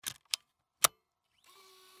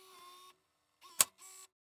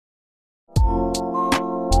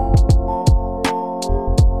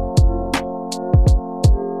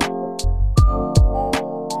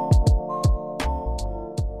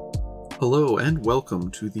and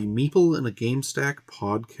welcome to the Meeple in a Game Stack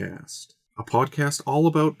podcast. A podcast all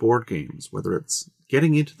about board games, whether it's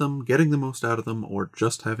getting into them, getting the most out of them, or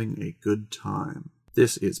just having a good time.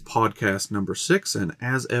 This is podcast number 6, and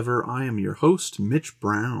as ever, I am your host, Mitch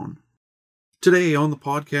Brown. Today on the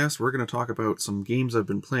podcast, we're going to talk about some games I've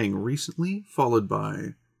been playing recently, followed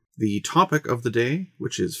by the topic of the day,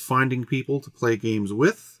 which is finding people to play games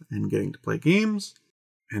with and getting to play games.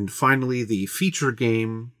 And finally, the feature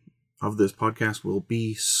game of this podcast will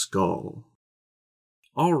be Skull.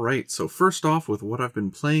 Alright, so first off with what I've been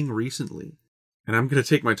playing recently. And I'm going to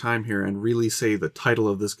take my time here and really say the title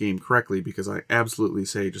of this game correctly, because I absolutely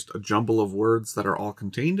say just a jumble of words that are all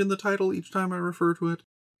contained in the title each time I refer to it.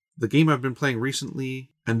 The game I've been playing recently,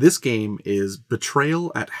 and this game is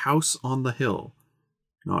Betrayal at House on the Hill.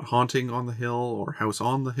 Not Haunting on the Hill or House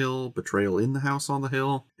on the Hill, Betrayal in the House on the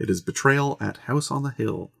Hill. It is Betrayal at House on the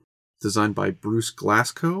Hill. Designed by Bruce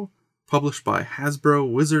Glasgow, published by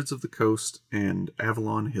Hasbro, Wizards of the Coast, and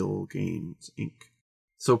Avalon Hill Games, Inc.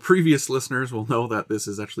 So previous listeners will know that this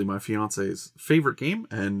is actually my fiance's favorite game,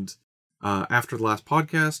 and after the last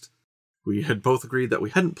podcast, we had both agreed that we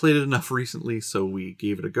hadn't played it enough recently, so we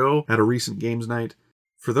gave it a go at a recent games night.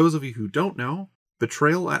 For those of you who don't know,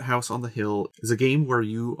 Betrayal at House on the Hill is a game where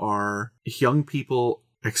you are young people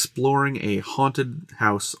exploring a haunted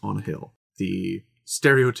house on a hill. The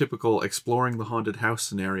stereotypical exploring the haunted house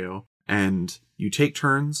scenario, and you take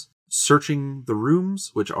turns searching the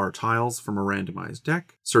rooms, which are tiles from a randomized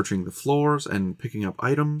deck, searching the floors and picking up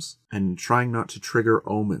items, and trying not to trigger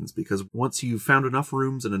omens, because once you've found enough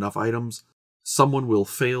rooms and enough items, someone will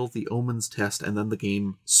fail the omens test and then the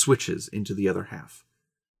game switches into the other half.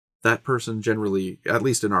 That person generally, at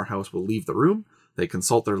least in our house, will leave the room, they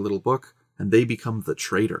consult their little book, and they become the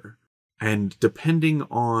traitor. And depending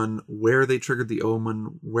on where they triggered the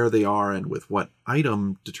omen, where they are, and with what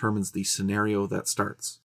item determines the scenario that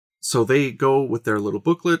starts. So they go with their little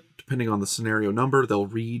booklet. Depending on the scenario number, they'll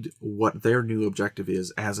read what their new objective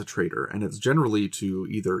is as a traitor. And it's generally to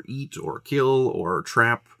either eat or kill or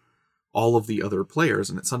trap all of the other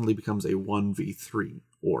players. And it suddenly becomes a 1v3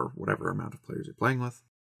 or whatever amount of players you're playing with.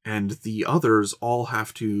 And the others all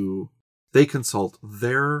have to... They consult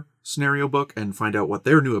their scenario book and find out what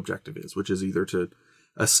their new objective is, which is either to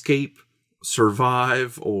escape,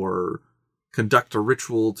 survive, or conduct a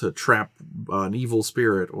ritual to trap an evil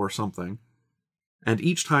spirit or something. And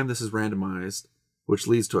each time this is randomized, which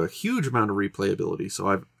leads to a huge amount of replayability. So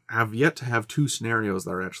I have yet to have 2 scenarios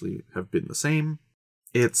that actually have been the same.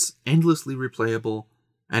 It's endlessly replayable,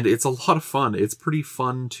 and it's a lot of fun. It's pretty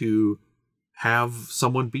fun to have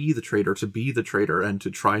someone be the traitor, and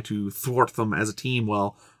to try to thwart them as a team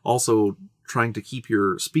while also trying to keep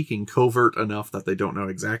your speaking covert enough that they don't know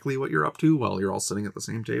exactly what you're up to while you're all sitting at the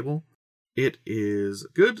same table. It is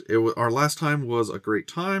good. Our last time was a great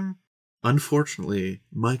time. Unfortunately,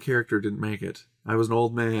 my character didn't make it. I was an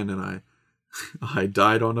old man and I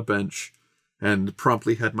died on a bench and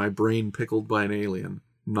promptly had my brain pickled by an alien.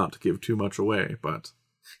 Not to give too much away, but...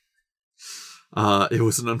 it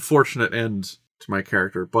was an unfortunate end to my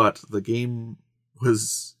character, but the game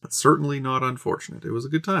was certainly not unfortunate. It was a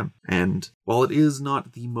good time. And while it is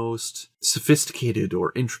not the most sophisticated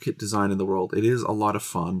or intricate design in the world, it is a lot of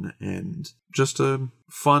fun and just a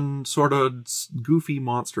fun, sort of goofy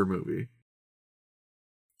monster movie.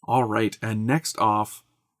 Alright, and next off,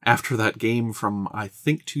 after that game from, I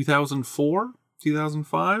think, 2004?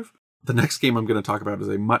 2005? The next game I'm going to talk about is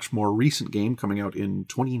a much more recent game coming out in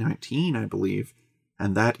 2019, I believe,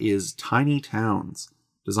 and that is Tiny Towns,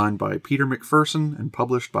 designed by Peter McPherson and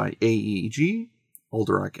published by AEG,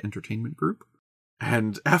 Alderac Entertainment Group.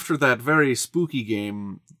 And after that very spooky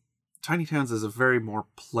game, Tiny Towns is a very more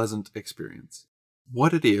pleasant experience.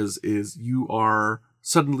 What it is you are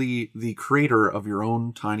suddenly the creator of your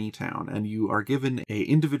own tiny town, and you are given an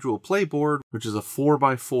individual play board, which is a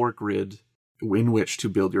 4x4 grid, in which to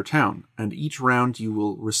build your town. And each round you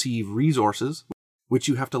will receive resources, which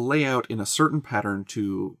you have to lay out in a certain pattern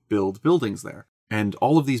to build buildings there. And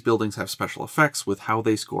all of these buildings have special effects with how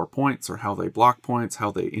they score points or how they block points,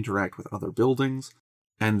 how they interact with other buildings.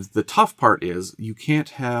 And the tough part is you can't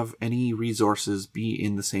have any resources be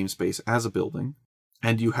in the same space as a building,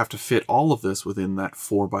 and you have to fit all of this within that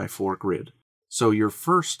 4x4 grid. So your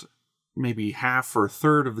first maybe half or a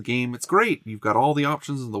third of the game, it's great. You've got all the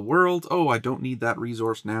options in the world. Oh, I don't need that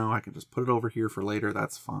resource now. I can just put it over here for later.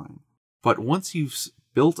 That's fine. But once you've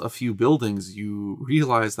built a few buildings, you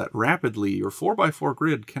realize that rapidly your 4x4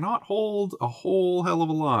 grid cannot hold a whole hell of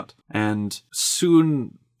a lot. And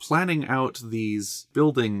soon planning out these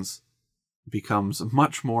buildings becomes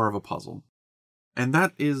much more of a puzzle. And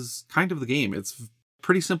that is kind of the game. It's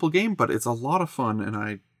Pretty simple game, but it's a lot of fun, and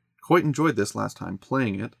I quite enjoyed this last time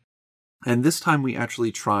playing it. And this time we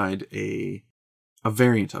actually tried a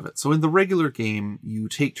variant of it. So in the regular game, you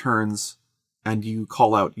take turns and you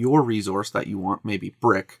call out your resource that you want, maybe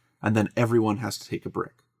brick, and then everyone has to take a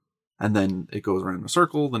brick. And then it goes around in a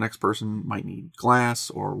circle. The next person might need glass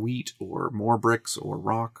or wheat or more bricks or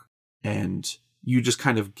rock. And you just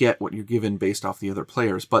kind of get what you're given based off the other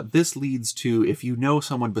players. But this leads to, if you know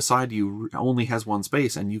someone beside you only has one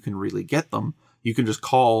space and you can really get them, you can just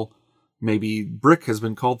call, maybe brick has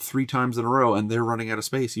been called 3 times in a row and they're running out of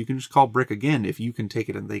space. You can just call brick again. If you can take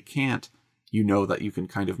it and they can't, you know that you can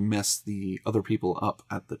kind of mess the other people up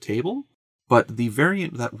at the table. But the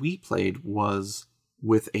variant that we played was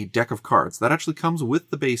with a deck of cards that actually comes with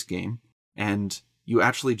the base game, and you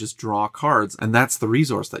actually just draw cards, and that's the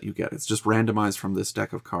resource that you get. It's just randomized from this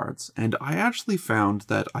deck of cards. And I actually found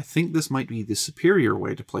that I think this might be the superior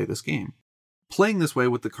way to play this game. Playing this way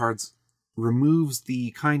with the cards removes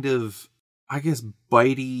the kind of, I guess,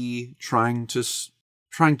 bitey trying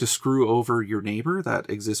to screw over your neighbor that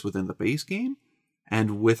exists within the base game,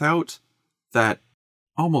 and without that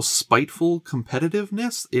almost spiteful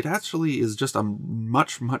competitiveness, it actually is just a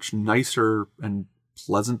much, much nicer and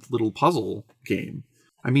pleasant little puzzle game.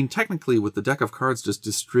 I mean, technically, with the deck of cards just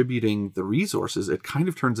distributing the resources, it kind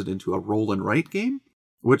of turns it into a roll and write game,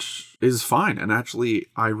 which is fine. And actually,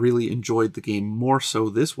 I really enjoyed the game more so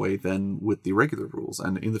this way than with the regular rules.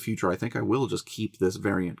 And in the future, I think I will just keep this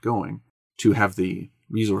variant going to have the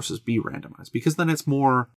resources be randomized, because then it's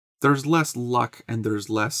more, there's less luck and there's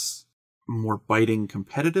more biting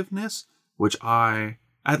competitiveness, which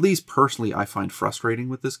at least personally, I find frustrating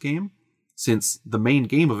with this game, since the main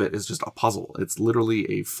game of it is just a puzzle. It's literally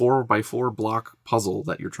a 4x4 block puzzle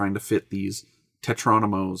that you're trying to fit these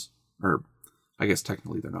tetronymos, or I guess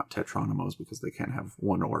technically they're not tetronymos because they can't have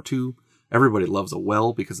 1 or 2. Everybody loves a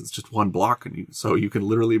well because it's just 1 block, and so you can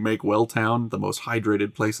literally make Well Town the most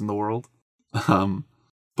hydrated place in the world.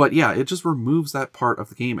 But yeah, it just removes that part of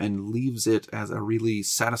the game and leaves it as a really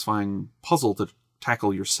satisfying puzzle to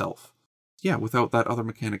tackle yourself. Yeah, without that other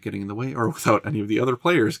mechanic getting in the way, or without any of the other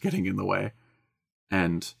players getting in the way.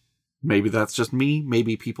 And maybe that's just me.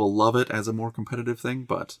 Maybe people love it as a more competitive thing,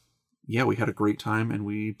 but yeah, we had a great time and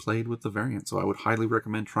we played with the variant, so I would highly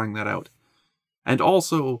recommend trying that out. And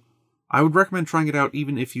also, I would recommend trying it out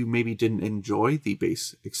even if you maybe didn't enjoy the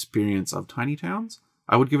base experience of Tiny Towns.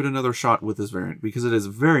 I would give it another shot with this variant, because it is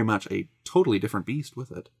very much a totally different beast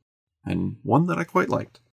with it, and one that I quite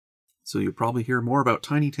liked. So you'll probably hear more about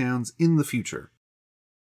Tiny Towns in the future.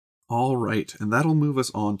 All right, and that'll move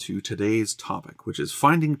us on to today's topic, which is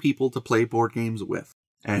finding people to play board games with.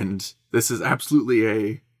 And this is absolutely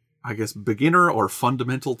a, I guess, beginner or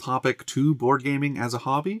fundamental topic to board gaming as a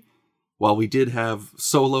hobby. While we did have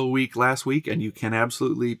solo week last week, and you can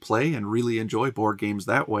absolutely play and really enjoy board games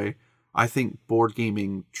that way, I think board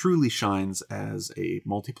gaming truly shines as a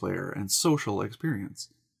multiplayer and social experience.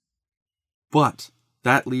 But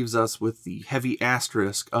that leaves us with the heavy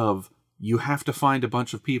asterisk of you have to find a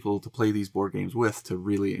bunch of people to play these board games with to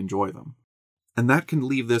really enjoy them. And that can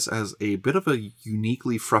leave this as a bit of a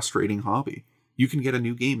uniquely frustrating hobby. You can get a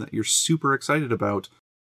new game that you're super excited about.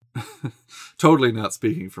 Totally not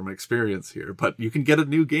speaking from experience here, but you can get a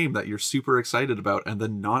new game that you're super excited about and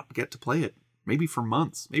then not get to play it. Maybe for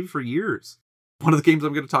months, maybe for years. One of the games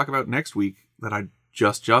I'm going to talk about next week that I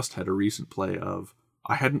just had a recent play of,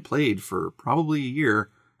 I hadn't played for probably a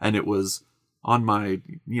year, and it was on my,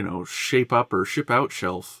 shape up or ship out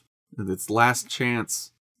shelf. Its last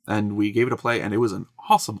chance, and we gave it a play, and it was an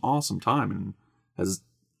awesome, awesome time, and has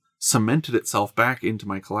cemented itself back into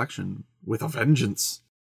my collection with a vengeance.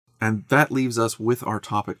 And that leaves us with our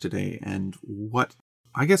topic today, and what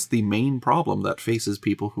I guess the main problem that faces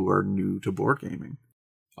people who are new to board gaming,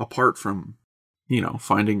 apart from,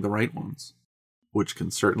 finding the right ones, which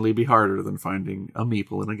can certainly be harder than finding a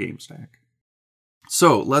meeple in a game stack.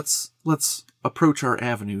 So let's approach our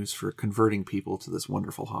avenues for converting people to this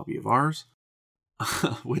wonderful hobby of ours,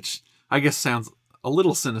 which I guess sounds a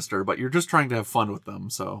little sinister, but you're just trying to have fun with them,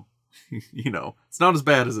 so, it's not as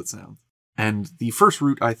bad as it sounds. And the first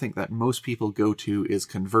route I think that most people go to is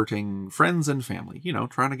converting friends and family,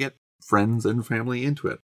 trying to get friends and family into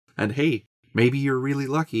it. And hey, maybe you're really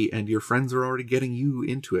lucky and your friends are already getting you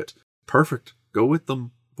into it. Perfect. Go with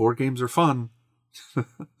them. Board games are fun.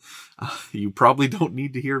 You probably don't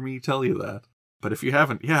need to hear me tell you that. But if you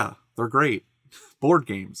haven't, yeah, they're great. Board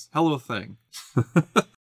games, hell of a thing.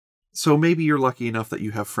 So maybe you're lucky enough that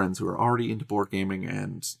you have friends who are already into board gaming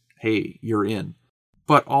and hey, you're in.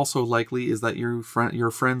 But also likely is that your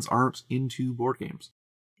friends aren't into board games.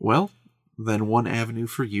 Well, then one avenue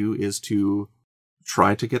for you is to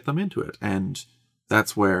try to get them into it. And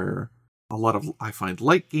that's where a lot of, I find,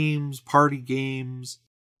 light games, party games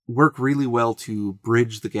work really well to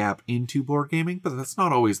bridge the gap into board gaming, but that's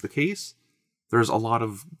not always the case. There's a lot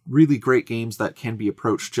of really great games that can be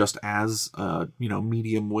approached just as a,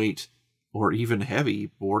 medium weight or even heavy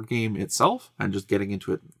board game itself, and just getting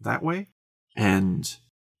into it that way. And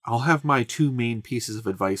I'll have my 2 main pieces of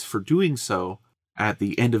advice for doing so at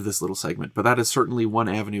the end of this little segment, but that is certainly one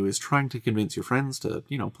avenue, is trying to convince your friends to,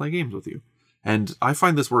 play games with you. And I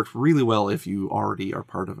find this works really well if you already are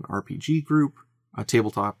part of an RPG group, a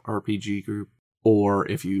tabletop RPG group, or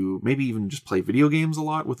if you maybe even just play video games a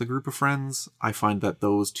lot with a group of friends. I find that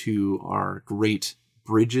those 2 are great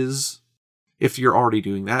bridges. If you're already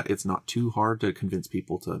doing that, it's not too hard to convince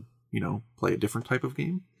people to, play a different type of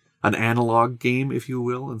game. An analog game, if you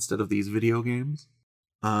will, instead of these video games.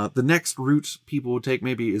 The next route people would take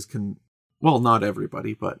maybe is, not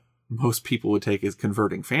everybody, but most people would take, is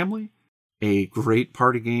converting family. A great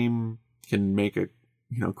party game can make a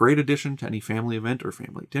great addition to any family event or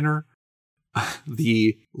family dinner.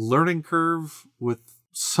 The learning curve with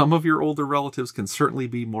some of your older relatives can certainly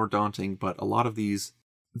be more daunting, but a lot of these,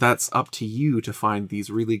 that's up to you to find these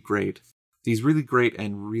really great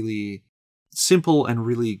and really simple and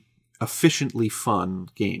really efficiently fun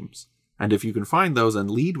games. And if you can find those and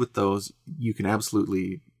lead with those, you can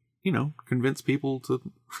absolutely, convince people to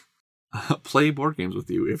play board games with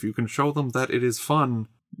you. If you can show them that it is fun,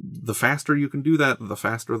 the faster you can do that, the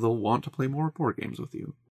faster they'll want to play more board games with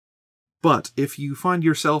you. But if you find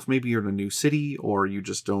yourself, maybe you're in a new city, or you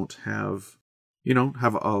just don't have,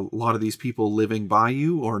 have a lot of these people living by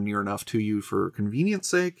you or near enough to you for convenience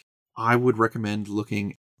sake, I would recommend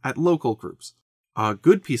looking at local groups. A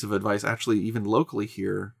good piece of advice, actually, even locally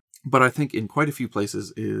here, but I think in quite a few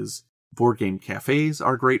places, is board game cafes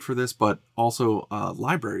are great for this, but also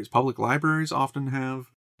libraries. Public libraries often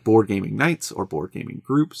have board gaming nights or board gaming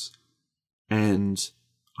groups. And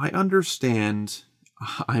I understand,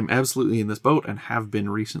 I'm absolutely in this boat and have been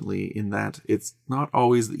recently, in that it's not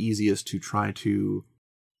always the easiest to try to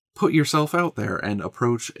put yourself out there and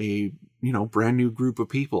approach a, brand new group of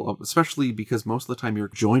people, especially because most of the time you're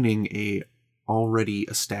joining a already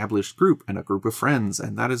established group and a group of friends,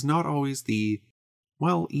 and that is not always the,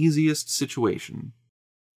 easiest situation.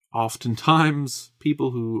 Oftentimes,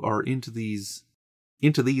 people who are into these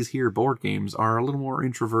here board games are a little more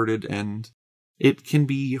introverted, and it can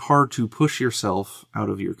be hard to push yourself out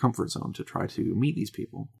of your comfort zone to try to meet these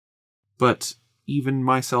people. But even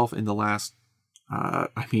myself in the last,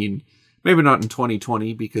 maybe not in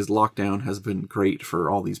 2020, because lockdown has been great for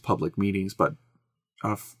all these public meetings, but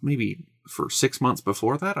maybe for 6 months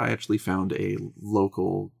before that, I actually found a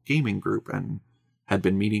local gaming group and had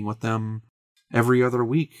been meeting with them every other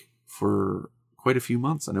week for quite a few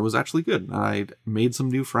months, and it was actually good. I'd made some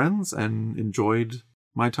new friends and enjoyed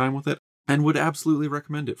my time with it, and would absolutely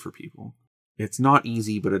recommend it for people. It's not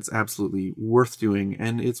easy, but it's absolutely worth doing,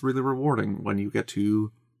 and it's really rewarding when you get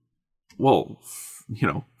to,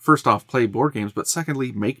 first off, play board games, but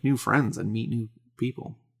secondly, make new friends and meet new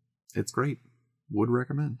people. It's great. Would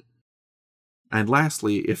recommend. And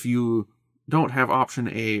lastly, if you don't have option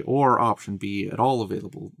A or option B at all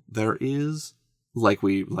available, there is, like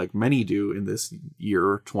many do in this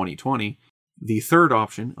year, 2020, the third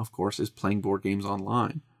option, of course, is playing board games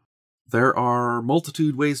online. There are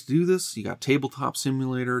multitude ways to do this. You got Tabletop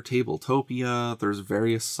Simulator, Tabletopia, there's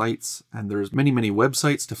various sites, and there's many, many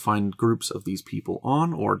websites to find groups of these people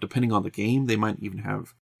on, or depending on the game, they might even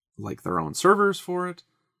have their own servers for it.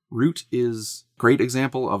 Root is a great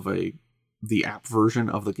example of the app version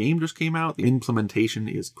of the game just came out. The implementation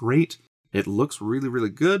is great. It looks really, really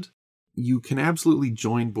good. You can absolutely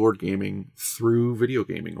join board gaming through video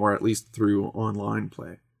gaming, or at least through online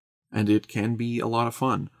play. And it can be a lot of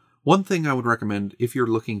fun. One thing I would recommend, if you're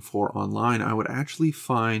looking for online, I would actually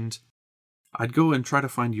I'd go and try to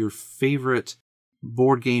find your favorite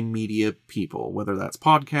board game media people, whether that's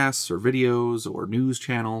podcasts or videos or news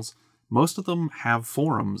channels. Most of them have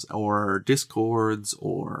forums or Discords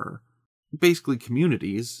or basically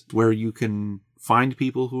communities where you can find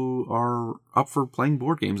people who are up for playing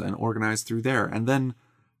board games and organize through there. And then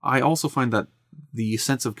I also find that the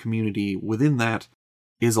sense of community within that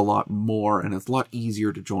is a lot more, and it's a lot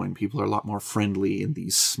easier to join. People are a lot more friendly in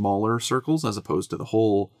these smaller circles as opposed to the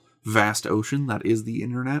whole vast ocean that is the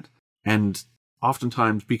internet. And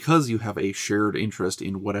oftentimes, because you have a shared interest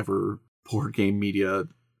in whatever board game media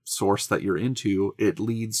source that you're into, it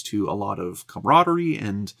leads to a lot of camaraderie,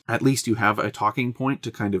 and at least you have a talking point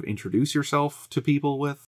to kind of introduce yourself to people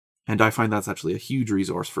with. And I find that's actually a huge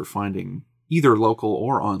resource for finding either local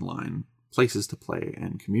or online places to play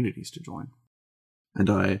and communities to join. And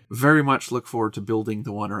I very much look forward to building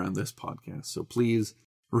the one around this podcast. So please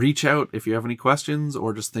reach out if you have any questions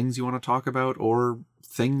or just things you want to talk about or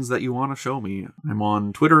things that you want to show me. I'm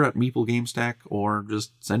on Twitter at MeepleGameStack, or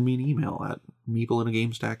just send me an email at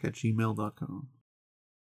meepleinagamestack@gmail.com.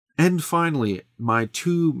 And finally, my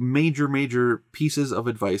two major pieces of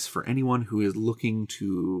advice for anyone who is looking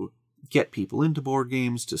to get people into board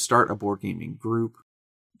games, to start a board gaming group,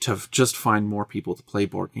 to just find more people to play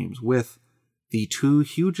board games with. The two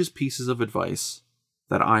hugest pieces of advice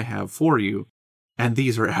that I have for you, and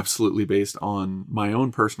these are absolutely based on my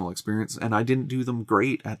own personal experience, and I didn't do them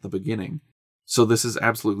great at the beginning. So this is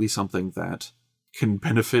absolutely something that can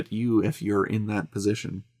benefit you if you're in that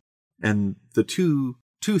position. And the two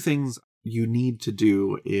things you need to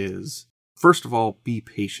do is, first of all, be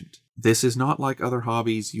patient. This is not like other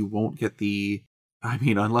hobbies. You won't get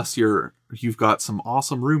unless you've got some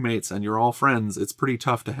awesome roommates and you're all friends, it's pretty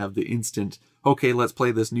tough to have the instant, okay, let's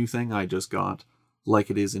play this new thing I just got,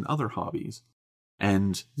 like it is in other hobbies.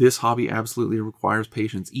 And this hobby absolutely requires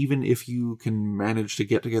patience. Even if you can manage to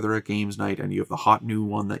get together at games night and you have the hot new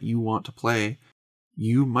one that you want to play,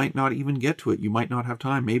 you might not even get to it. You might not have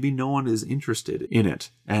time. Maybe no one is interested in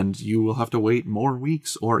it, and you will have to wait more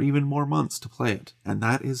weeks or even more months to play it. And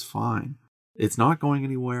that is fine. It's not going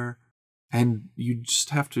anywhere, and you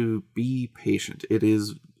just have to be patient. It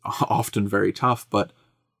is often very tough, but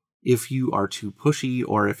if you are too pushy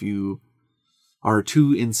or if you are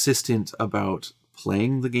too insistent about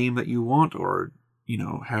playing the game that you want, or,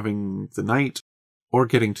 having the night, or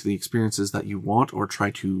getting to the experiences that you want, or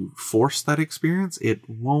try to force that experience, it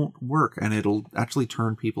won't work, and it'll actually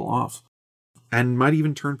turn people off. And might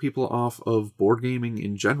even turn people off of board gaming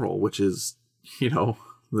in general, which is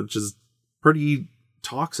pretty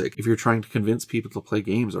toxic if you're trying to convince people to play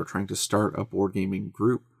games or trying to start a board gaming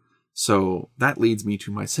group. So that leads me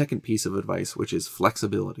to my second piece of advice, which is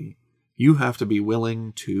flexibility. You have to be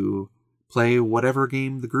willing to play whatever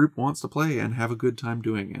game the group wants to play and have a good time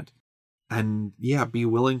doing it. And be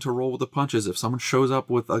willing to roll with the punches. If someone shows up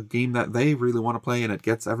with a game that they really want to play and it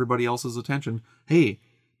gets everybody else's attention, hey,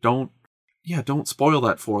 don't spoil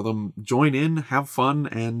that for them. Join in, have fun,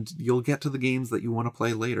 and you'll get to the games that you want to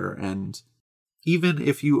play later. And even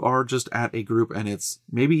if you are just at a group and it's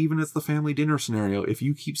the family dinner scenario, if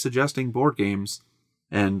you keep suggesting board games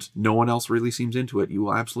and no one else really seems into it, you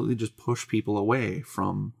will absolutely just push people away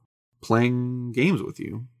from playing games with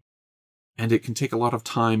you. And it can take a lot of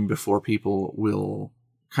time before people will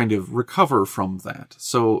kind of recover from that.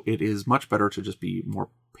 So it is much better to just be more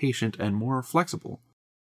patient and more flexible.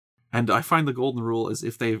 And I find the golden rule is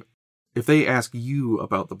if they ask you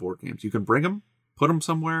about the board games, you can bring them, put them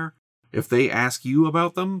somewhere. If they ask you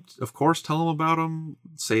about them, of course, tell them about them,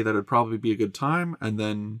 say that it'd probably be a good time. And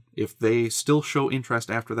then if they still show interest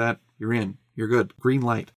after that, you're in, you're good, green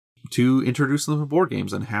light. To introduce them to board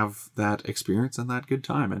games and have that experience and that good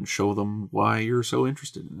time and show them why you're so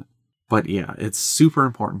interested in it. But it's super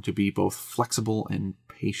important to be both flexible and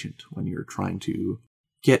patient when you're trying to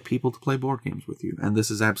get people to play board games with you. And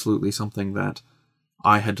this is absolutely something that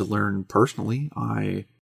I had to learn personally.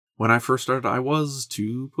 When I first started, I was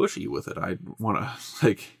too pushy with it. I'd want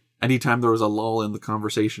to, anytime there was a lull in the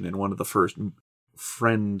conversation in one of the first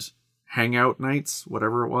friend hangout nights,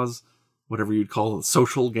 whatever it was, whatever you'd call a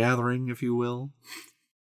social gathering, if you will,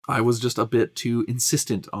 I was just a bit too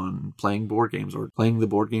insistent on playing board games or playing the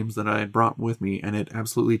board games that I had brought with me, and it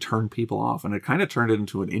absolutely turned people off, and it kind of turned it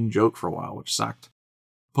into an in-joke for a while, which sucked.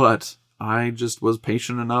 But I just was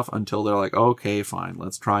patient enough until they're like, okay, fine,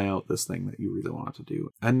 let's try out this thing that you really want to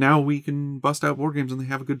do. And now we can bust out board games and they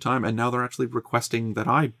have a good time, and now they're actually requesting that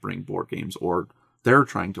I bring board games, or they're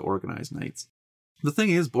trying to organize nights. The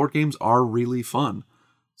thing is, board games are really fun.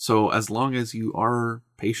 So as long as you are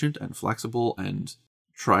patient and flexible and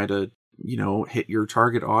try to, hit your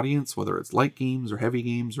target audience, whether it's light games or heavy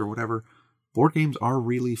games or whatever, board games are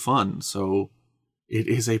really fun. So it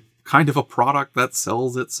is a kind of a product that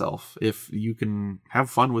sells itself. If you can have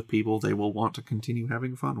fun with people, they will want to continue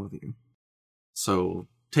having fun with you. So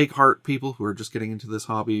take heart, people who are just getting into this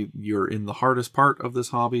hobby. You're in the hardest part of this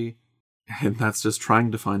hobby, and that's just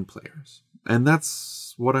trying to find players. And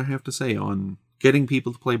that's what I have to say on getting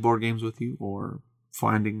people to play board games with you or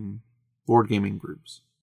finding board gaming groups.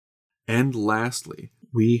 And lastly,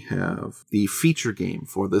 we have the feature game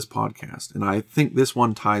for this podcast. And I think this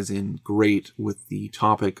one ties in great with the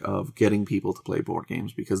topic of getting people to play board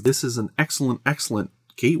games, because this is an excellent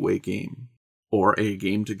gateway game, or a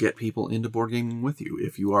game to get people into board gaming with you.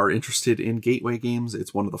 If you are interested in gateway games,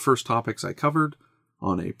 it's one of the first topics I covered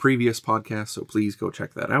on a previous podcast, so please go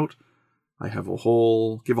check that out. I have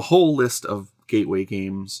give a whole list of gateway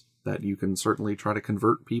games that you can certainly try to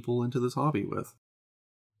convert people into this hobby with.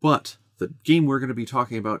 But the game we're going to be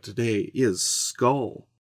talking about today is Skull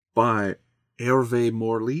by Hervé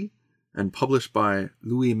Morly and published by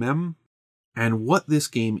Louis Mem. And what this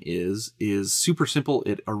game is super simple.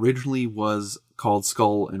 It originally was called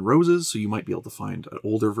Skull and Roses, so you might be able to find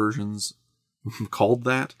older versions called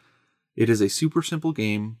that. It is a super simple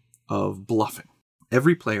game of bluffing.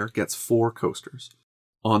 Every player gets 4 coasters.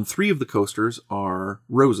 On 3 of the coasters are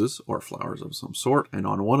roses, or flowers of some sort, and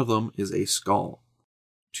on one of them is a skull.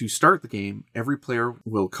 To start the game, every player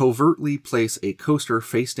will covertly place a coaster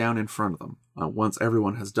face down in front of them. Once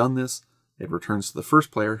everyone has done this, it returns to the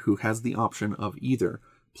first player, who has the option of either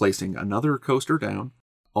placing another coaster down,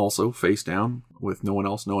 also face down with no one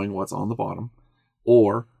else knowing what's on the bottom,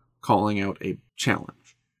 or calling out a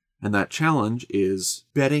challenge. And that challenge is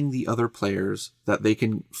betting the other players that they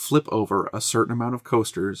can flip over a certain amount of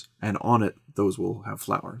coasters, and on it, those will have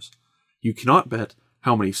flowers. You cannot bet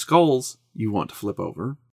how many skulls you want to flip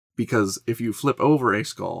over, because if you flip over a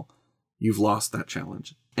skull, you've lost that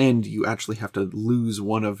challenge. And you actually have to lose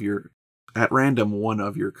at random one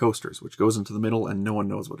of your coasters, which goes into the middle and no one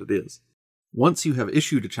knows what it is. Once you have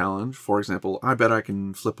issued a challenge, for example, I bet I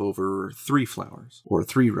can flip over 3 flowers or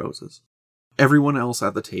 3 roses. Everyone else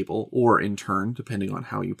at the table, or in turn, depending on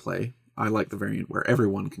how you play, I like the variant where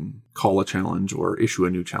everyone can call a challenge or issue a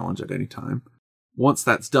new challenge at any time. Once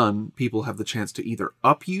that's done, people have the chance to either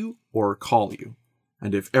up you or call you.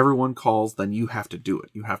 And if everyone calls, then you have to do it.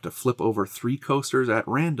 You have to flip over 3 coasters at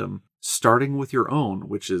random, starting with your own,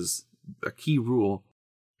 which is a key rule,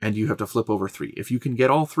 and you have to flip over 3. If you can get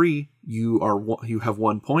all 3, you have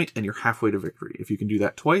 1 point and you're halfway to victory. If you can do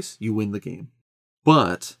that twice, you win the game.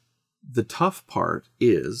 But the tough part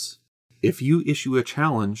is, if you issue a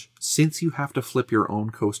challenge, since you have to flip your own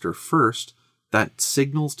coaster first, that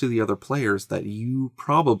signals to the other players that you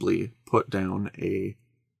probably put down a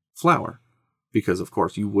flower. Because, of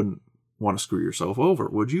course, you wouldn't want to screw yourself over,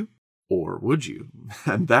 would you? Or would you?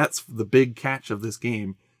 And that's the big catch of this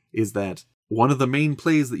game, is that one of the main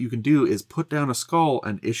plays that you can do is put down a skull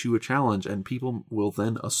and issue a challenge, and people will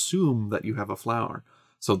then assume that you have a flower.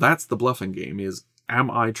 So that's the bluffing game, is, am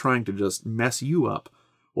I trying to just mess you up,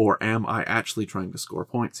 or am I actually trying to score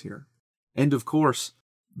points here? And of course,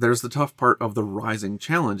 there's the tough part of the rising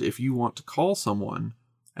challenge. If you want to call someone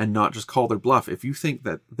and not just call their bluff, if you think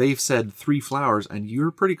that they've said 3 flowers and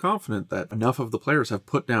you're pretty confident that enough of the players have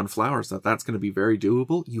put down flowers that that's going to be very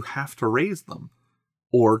doable, you have to raise them.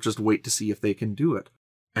 Or just wait to see if they can do it.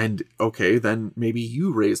 And okay, then maybe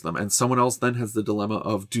you raise them, and someone else then has the dilemma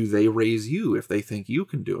of, do they raise you if they think you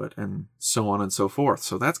can do it, and so on and so forth.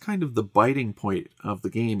 So that's kind of the biting point of the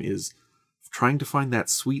game, is trying to find that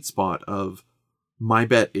sweet spot of, my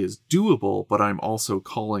bet is doable, but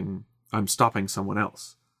I'm stopping someone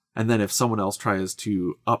else. And then if someone else tries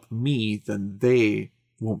to up me, then they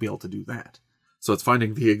won't be able to do that. So it's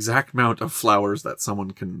finding the exact amount of flowers that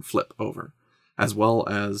someone can flip over, as well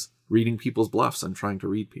as reading people's bluffs and trying to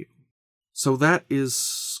read people. So that is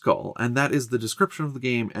Skull, and that is the description of the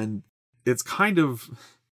game, and that's kind of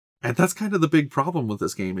the big problem with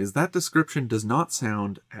this game, is that description does not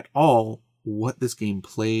sound at all what this game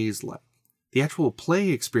plays like. The actual play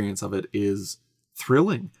experience of it is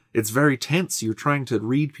thrilling. It's very tense. You're trying to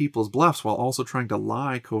read people's bluffs while also trying to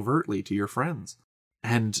lie covertly to your friends.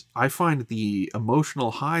 And I find the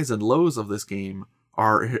emotional highs and lows of this game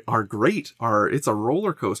are great. It's a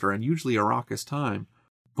roller coaster and usually a raucous time.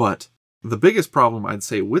 But the biggest problem I'd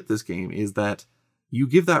say with this game is that you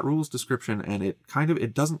give that rules description and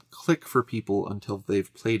it doesn't click for people until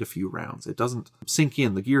they've played a few rounds. It doesn't sink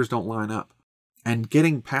in. The gears don't line up. And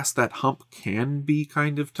getting past that hump can be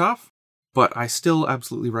kind of tough, but I still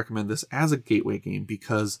absolutely recommend this as a gateway game,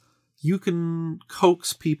 because you can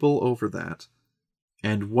coax people over that.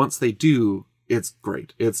 And once they do, it's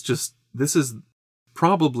great. It's just, this is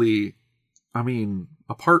probably,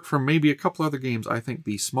 apart from maybe a couple other games, I think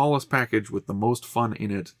the smallest package with the most fun in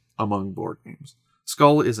it among board games.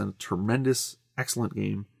 Skull is a tremendous, excellent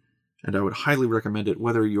game, and I would highly recommend it,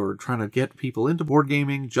 whether you're trying to get people into board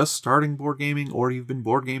gaming, just starting board gaming, or you've been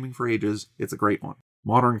board gaming for ages. It's a great one.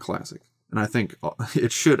 Modern classic. And I think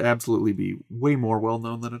it should absolutely be way more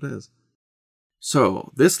well-known than it is.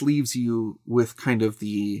 So, this leaves you with kind of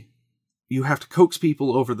you have to coax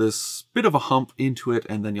people over this bit of a hump into it,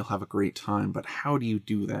 and then you'll have a great time. But how do you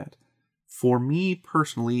do that? For me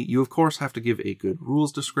personally, you of course have to give a good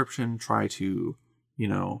rules description, try to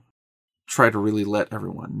really let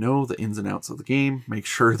everyone know the ins and outs of the game, make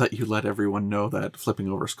sure that you let everyone know that flipping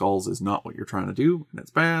over skulls is not what you're trying to do, and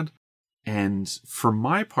it's bad. And for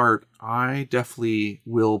my part, I definitely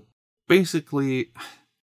will basically,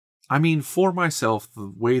 I mean, for myself,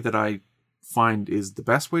 the way that I find is the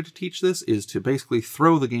best way to teach this is to basically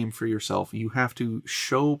throw the game for yourself. You have to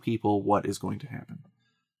show people what is going to happen.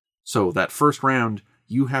 So that first round,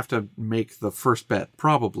 you have to make the first bet,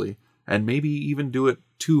 probably, and maybe even do it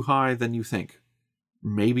too high than you think.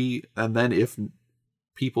 Maybe, and then if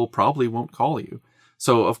people probably won't call you.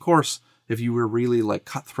 So, of course, if you were really like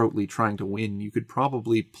cutthroatly trying to win, you could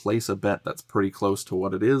probably place a bet that's pretty close to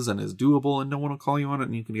what it is and is doable, and no one will call you on it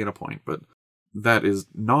and you can get a point. But that is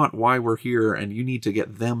not why we're here, and you need to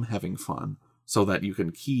get them having fun so that you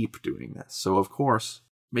can keep doing this. So, of course,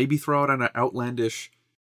 maybe throw out an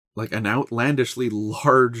outlandishly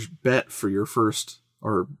large bet for your first,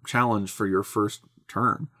 or challenge for your first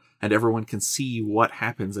turn, and everyone can see what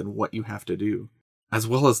happens and what you have to do. As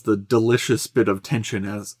well as the delicious bit of tension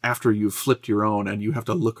as after you've flipped your own and you have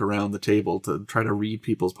to look around the table to try to read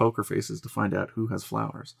people's poker faces to find out who has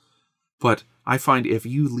flowers. But I find if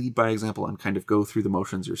you lead by example and kind of go through the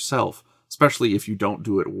motions yourself, especially if you don't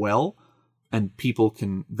do it well, and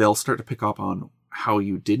they'll start to pick up on how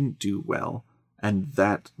you didn't do well, and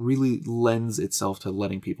that really lends itself to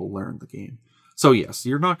letting people learn the game. So yes,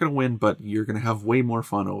 you're not going to win, but you're going to have way more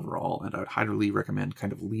fun overall, and I'd highly recommend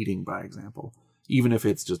kind of leading by example, even if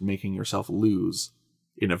it's just making yourself lose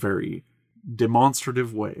in a very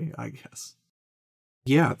demonstrative way, I guess.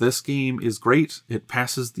 Yeah, this game is great. It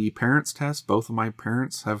passes the parents test. Both of my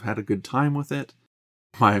parents have had a good time with it.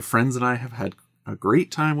 My friends and I have had a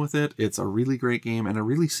great time with it. It's a really great game and a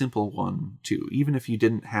really simple one, too. Even if you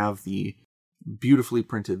didn't have the beautifully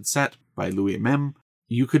printed set by Louis Mem,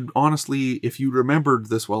 you could honestly, if you remembered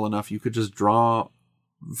this well enough, you could just draw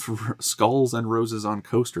skulls and roses on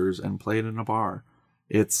coasters and play it in a bar.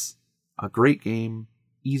 It's a great game,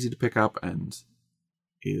 easy to pick up, and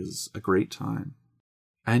is a great time.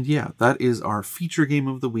 And yeah, that is our feature game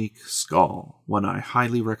of the week, Skull, one I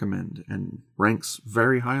highly recommend and ranks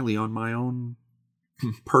very highly on my own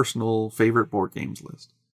personal favorite board games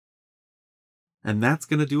list. And that's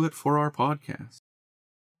going to do it for our podcast.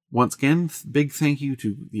 Once again, big thank you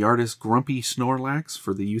to the artist Grumpy Snorlax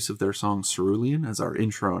for the use of their song Cerulean as our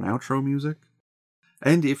intro and outro music.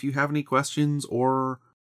 And if you have any questions or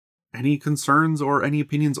any concerns or any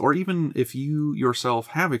opinions, or even if you yourself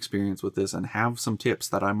have experience with this and have some tips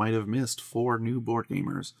that I might have missed for new board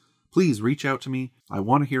gamers, please reach out to me. I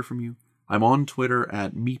want to hear from you. I'm on Twitter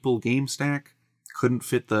at MeepleGameStack. Couldn't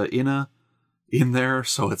fit the "inna" in there,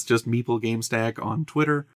 so it's just MeepleGameStack on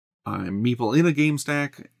Twitter. I'm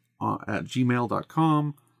MeepleInAGameStack at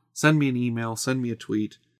gmail.com. Send me an email, send me a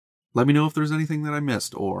tweet. Let me know if there's anything that I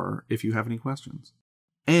missed or if you have any questions.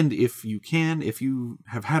 And if you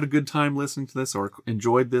have had a good time listening to this or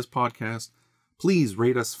enjoyed this podcast, please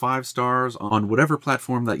rate us 5 stars on whatever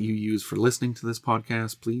platform that you use for listening to this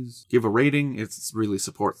podcast. Please give a rating. It really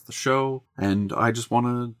supports the show. And I just want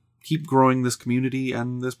to keep growing this community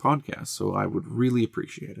and this podcast, so I would really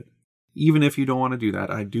appreciate it. Even if you don't want to do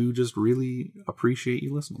that, I do just really appreciate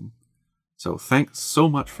you listening. So thanks so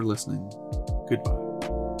much for listening. Goodbye.